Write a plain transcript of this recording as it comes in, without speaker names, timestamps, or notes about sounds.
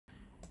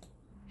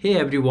Hey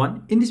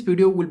everyone, in this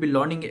video we'll be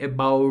learning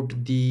about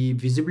the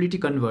visibility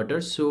converter.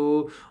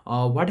 So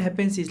what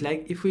happens is,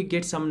 like, if we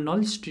get some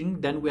null string,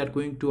 then we are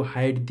going to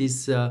hide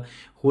this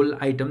whole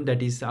item,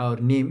 that is our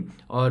name,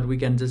 or we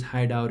can just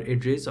hide our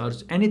address or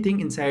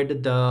anything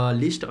inside the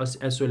list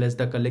as well as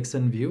the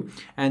collection view.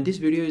 And this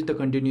video is the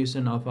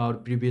continuation of our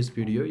previous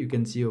video. You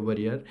can see over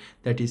here,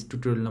 that is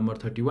tutorial number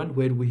 31,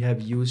 where we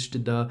have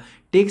used the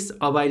text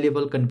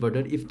available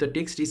converter. If the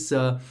text is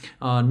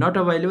not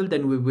available,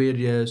 then we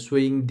were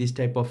showing this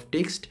type of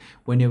text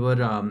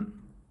whenever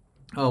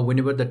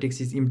whenever the text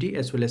is empty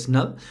as well as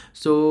null.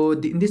 So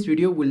in this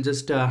video we'll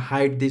just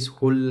hide this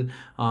whole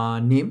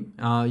name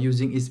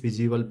using is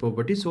visible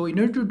property. So in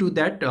order to do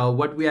that,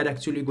 what we are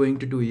actually going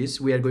to do is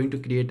we are going to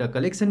create a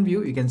collection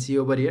view. You can see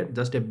over here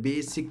just a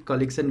basic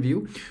collection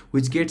view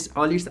which gets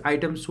all its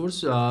item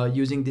source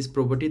using this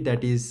property,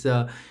 that is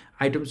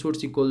item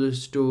source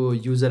equals to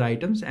user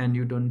items, and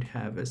you don't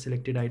have a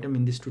selected item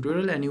in this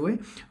tutorial anyway.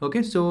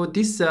 Okay, so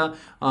this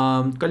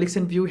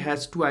collection view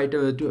has two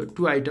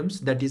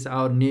items, that is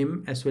our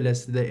name as well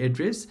as the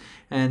address.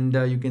 And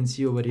you can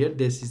see over here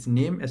this is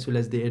name as well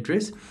as the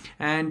address.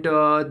 And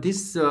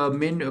this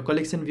main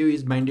collection view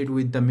is binded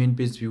with the main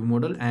page view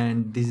model,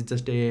 and this is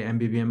just a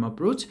MVVM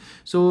approach.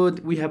 So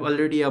we have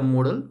already a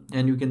model,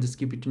 and you can just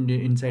keep it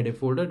inside a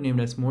folder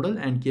named as model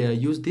and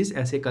use this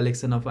as a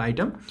collection of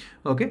item.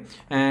 Okay,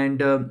 and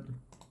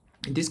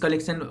this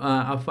collection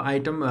of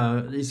item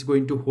is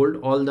going to hold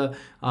all the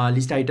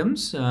list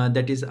items,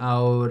 that is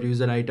our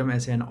user item,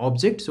 as an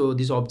object. So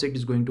this object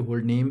is going to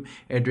hold name,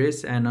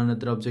 address, and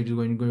another object is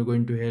going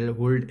to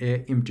hold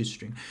a empty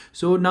string.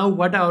 So now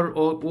what our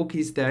work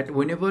is that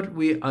whenever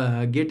we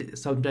get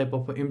some type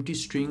of empty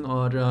string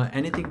or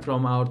anything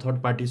from our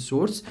third-party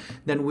source,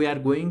 then we are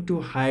going to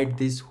hide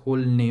this whole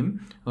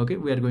name. Okay,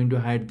 we are going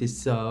to hide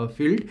this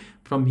field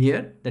from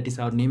here, that is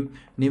our name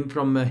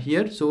from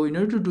here. So in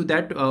order to do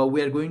that,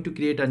 we are going to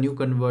create a new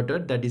converter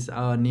that is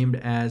named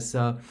as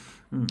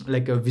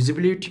like a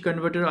visibility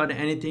converter, or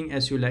anything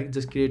as you like.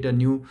 Just create a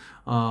new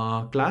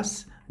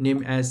class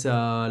name as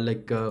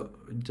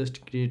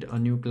just create a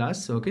new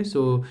class. Okay,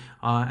 so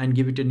and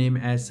give it a name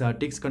as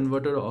text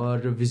converter or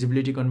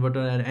visibility converter,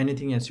 or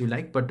anything as you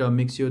like, but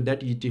make sure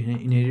that it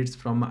inherits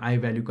from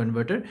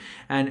IValueConverter.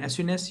 And as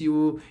soon as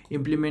you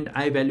implement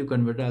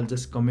IValueConverter, I'll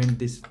just comment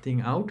this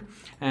thing out.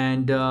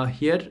 And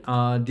here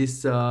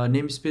this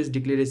namespace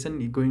declaration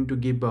is going to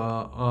give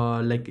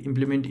like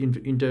implement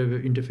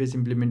interface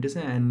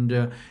implementation,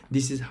 and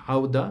this is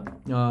how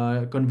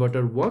the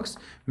converter works,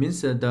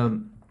 means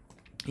the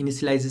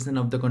initialization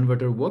of the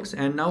converter works.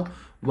 And now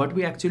what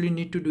we actually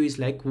need to do is,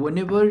 like,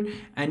 whenever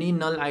any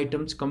null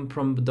items come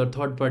from the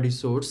third-party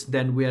source,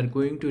 then we are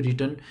going to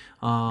return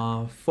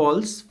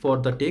false for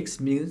the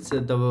text, means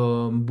the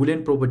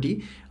boolean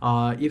property,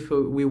 if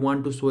we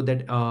want to show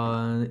that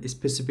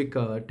specific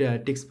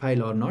text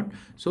file or not,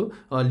 so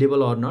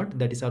label or not,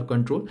 that is our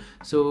control.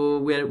 So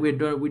we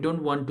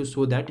don't want to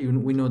show that,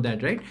 we know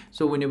that, right?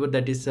 So whenever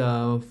that is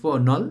for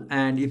null,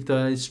 and if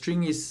the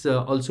string is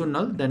also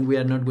null, then we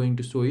are not going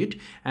to show it.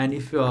 And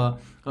if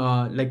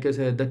like I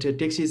said, the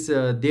text is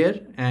there,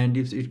 and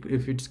if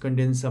it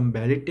contains some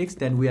valid text,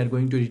 then we are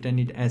going to return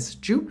it as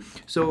true.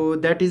 So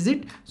that is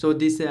it. So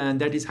this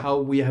that is how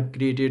we have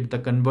created the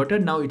converter.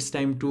 Now it's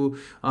time to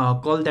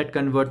call that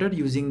converter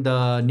using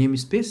the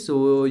namespace.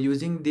 So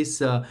using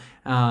this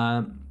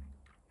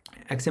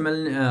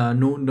XML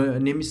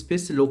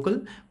namespace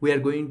local, we are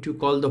going to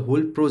call the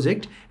whole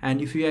project. And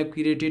if you have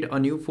created a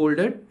new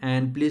folder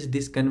and placed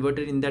this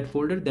converter in that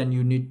folder, then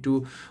you need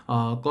to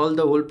call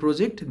the whole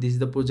project. This is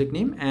the project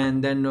name,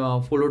 and then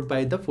followed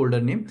by the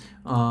folder name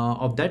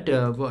of that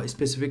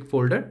specific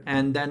folder.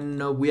 And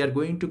then we are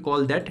going to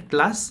call that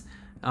class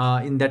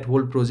in that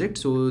whole project.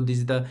 So this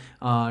is the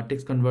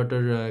text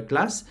converter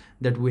class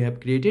that we have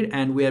created,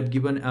 and we have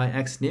given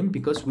X name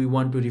because we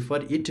want to refer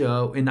it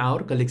in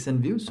our collection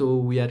view. So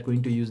we are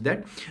going to use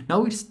that.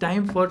 Now it's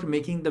time for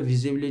making the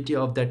visibility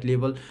of that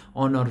label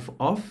on or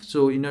off.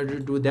 So in order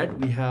to do that,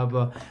 we have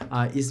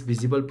is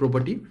visible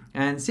property,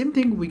 and same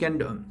thing we can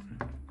do.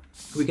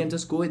 We can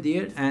just go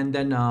there and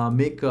then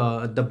make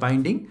the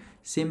binding,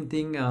 same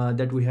thing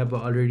that we have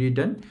already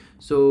done.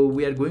 So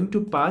we are going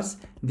to pass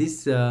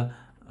this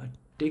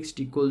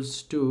text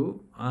equals to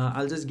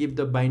I'll just give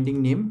the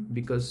binding name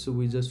because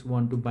we just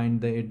want to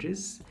bind the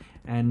address.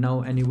 And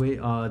now anyway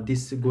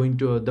this going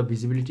to the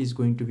visibility is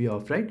going to be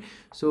off, right?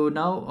 So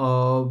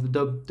now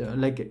the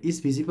like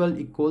is visible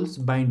equals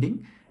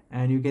binding,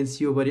 and you can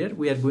see over here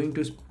we are going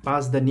to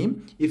pass the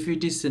name. If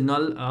it is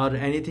null or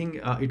anything,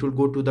 it will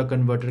go to the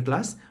converter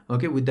class,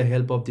 okay, with the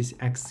help of this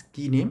X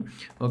key name.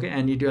 Okay,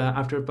 and it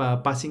after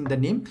passing the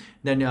name,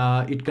 then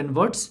it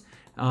converts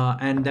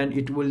and then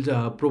it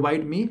will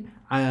provide me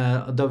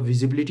the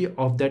visibility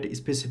of that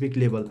specific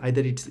label. Either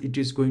it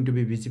is going to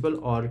be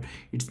visible or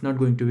it's not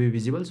going to be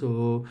visible.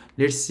 So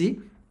let's see.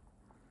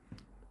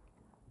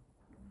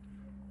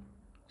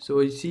 So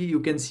you see,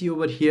 you can see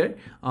over here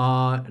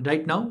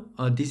right now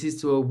this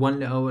is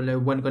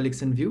one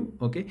collection view,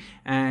 okay,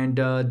 and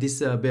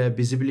this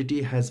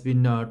visibility has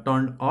been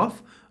turned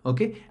off,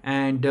 okay.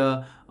 And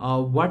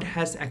what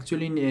has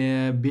actually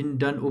been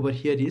done over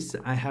here is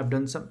I have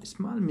done some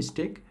small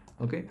mistake,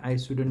 okay. I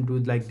shouldn't do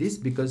it like this,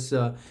 because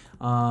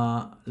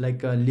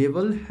like a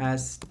label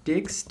has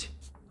text,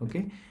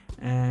 okay,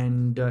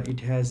 and it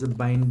has a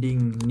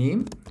binding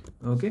name,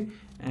 okay,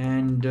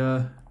 and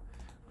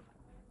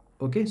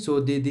okay. So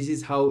this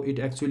is how it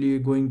actually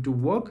going to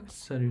work.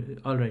 Sorry.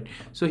 All right,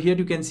 so here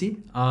you can see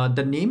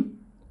the name,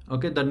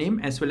 okay, the name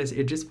as well as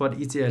address for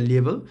each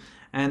label.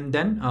 And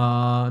then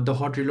the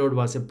hot reload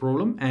was a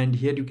problem, and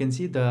here you can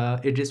see the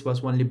address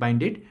was only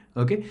binded,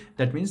 okay.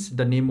 That means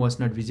the name was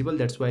not visible.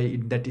 That's why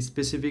in that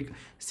specific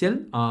cell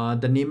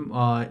the name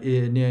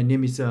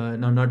is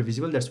not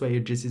visible. That's why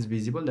address is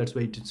visible. That's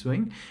why it is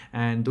showing.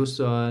 And those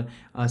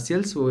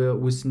cells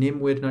whose name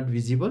were not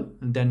visible,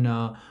 then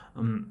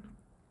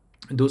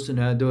those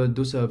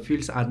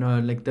fields are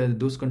not like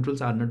those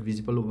controls are not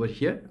visible over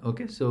here,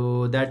 okay.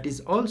 So that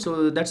is all.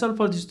 So that's all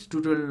for this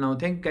tutorial now.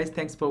 Thank you guys,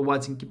 thanks for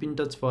watching. Keep in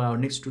touch for our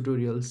next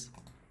tutorials.